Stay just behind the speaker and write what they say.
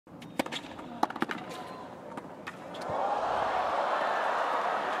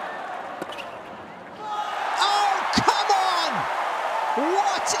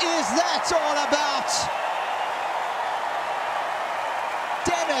that all about?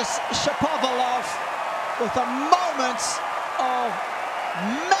 Denis Shapovalov with a moment of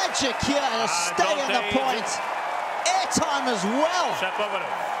magic here to stay in the point. Airtime as well.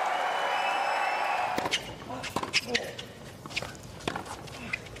 Shapovalov.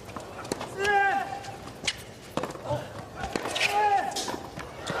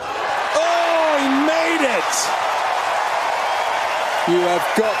 Oh, he made it! You have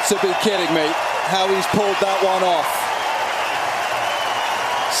got to be kidding me how he's pulled that one off.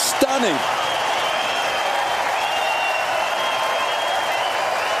 Stunning.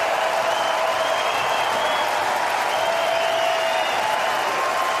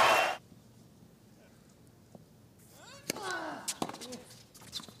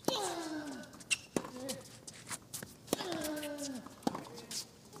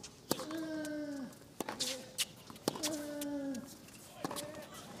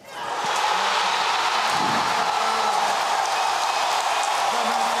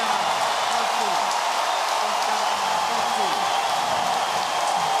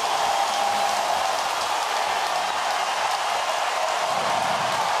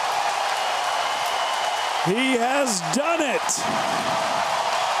 He has done it.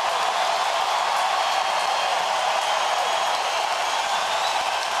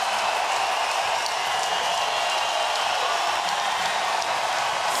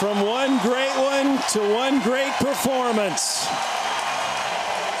 From one great one to one great performance.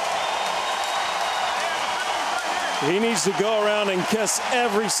 He needs to go around and kiss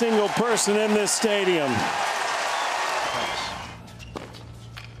every single person in this stadium.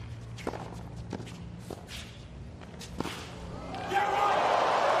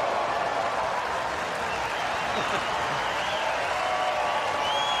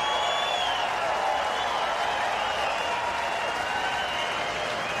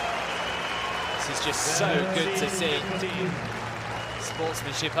 This is just so good to see.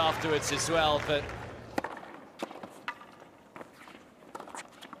 Sportsmanship afterwards as well, but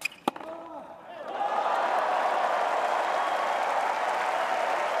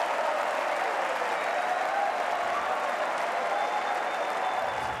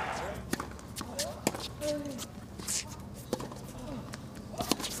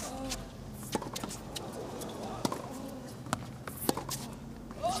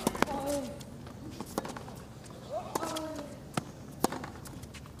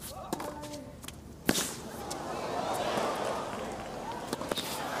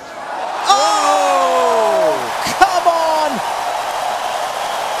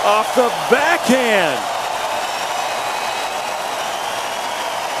off the backhand.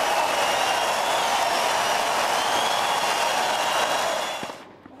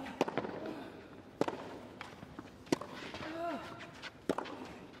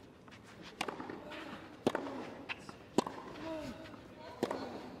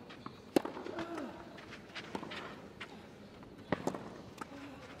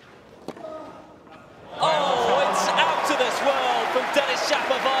 oh, it's out to this world from Denis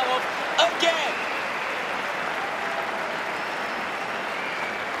Shapovalov again.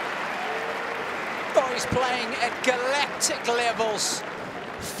 Oh, he's playing at galactic levels.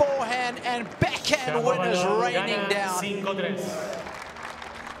 Forehand and backhand winners raining down.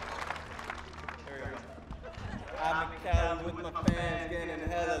 I'm in Cali with my fans getting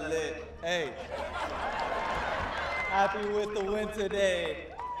hella lit. Hey. Happy with the win today.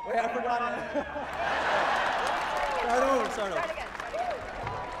 Wait, I forgot it. Start over.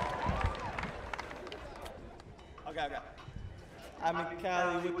 Okay. I'm in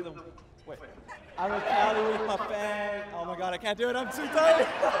Cali with the, wait. I'm in Cali with my fans. Oh my God, I can't do it, I'm too tired.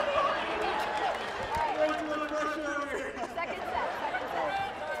 Way too much pressure over here. Second set.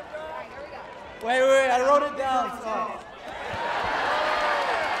 All right, here we go. Wait, I wrote it down. So.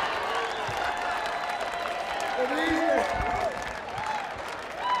 It's easier.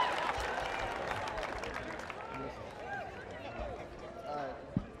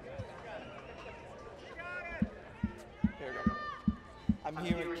 I'm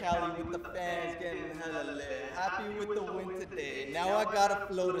here in Cali with the fans getting hella lit. Happy with the win today. Now I got a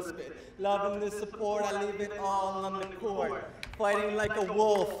flow to spit. Loving the support, I leave it all on the court. Fighting like a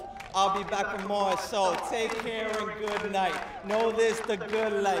wolf, I'll be back for more. So take care and good night. Know this, the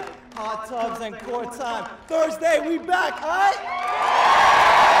good life. Hot tubs and court time. Thursday, we back, alright?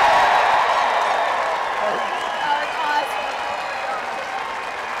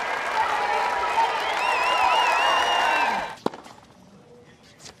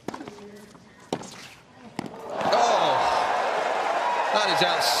 That is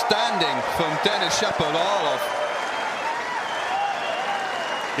outstanding from Denis Shapovalov.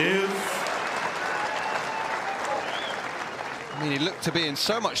 is... I mean, he looked to be in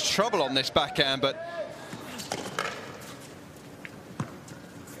so much trouble on this backhand, but...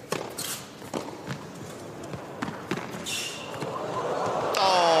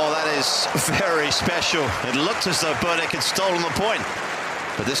 Oh, that is very special. It looked as though Berdych had stolen the point,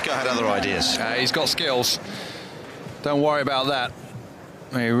 but this guy had other ideas. He's got skills. Don't worry about that.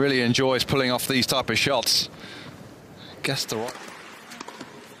 He really enjoys pulling off these type of shots. Guess the right...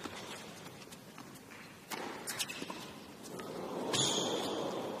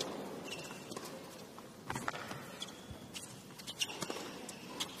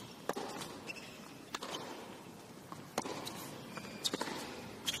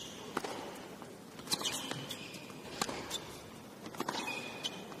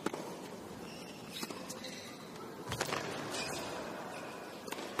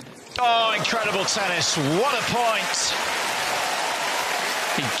 Oh, incredible tennis. What a point.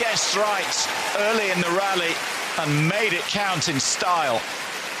 He guessed right early in the rally and made it count in style.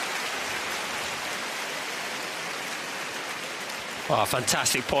 Oh,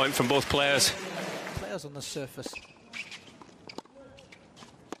 fantastic point from both players. Players on the surface.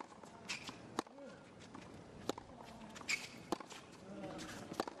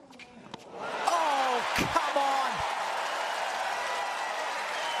 Oh, come on!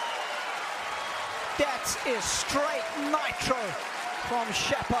 That is straight nitro from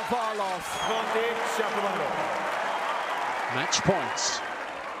Shapovalov. Match points.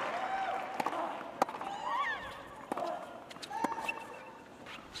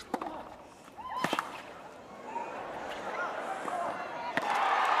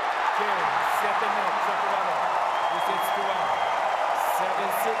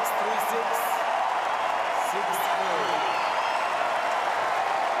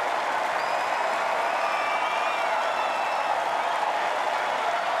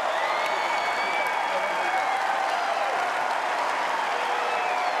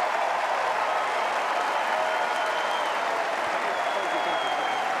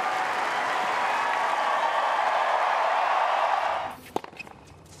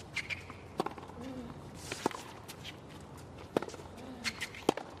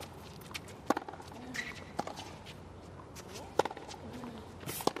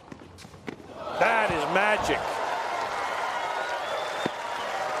 That is magic.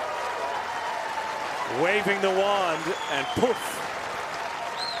 Waving the wand and poof.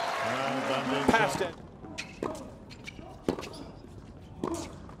 Past it.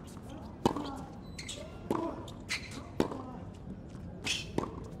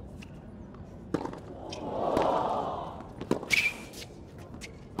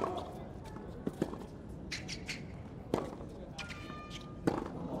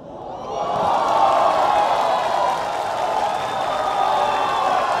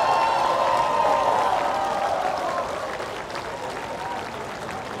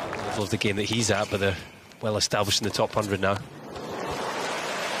 Of the game that he's at, but they're well established in the top 100 now. Well,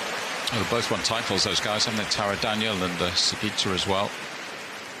 they both won titles, those guys, haven't they? Tara Daniel and Sigita as well.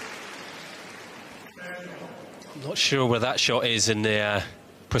 Not sure where that shot is in the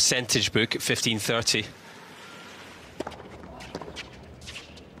percentage book at 1530.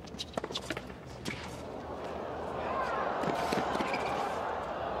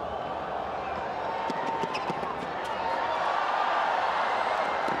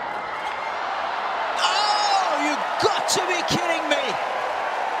 To be kidding me!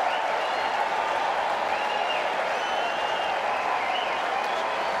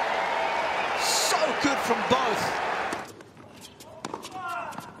 So good from both.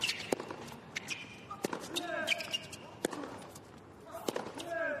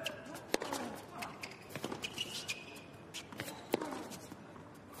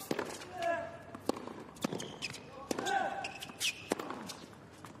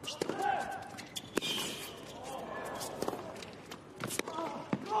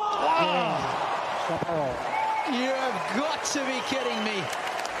 You have got to be kidding me.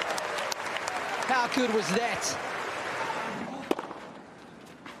 How good was that?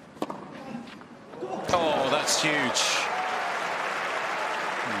 Oh, that's huge.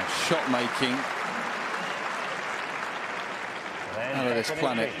 Shot making out of this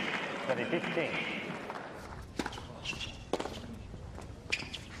planet.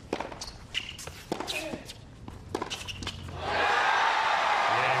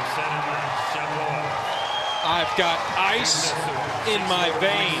 I've got ice in my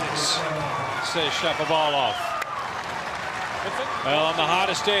veins, says Shapovalov. Well, on the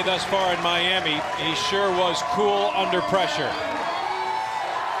hottest day thus far in Miami, he sure was cool under pressure.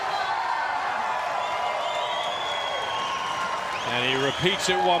 And he repeats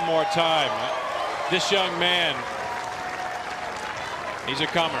it one more time. This young man, he's a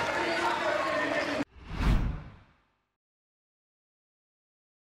comer.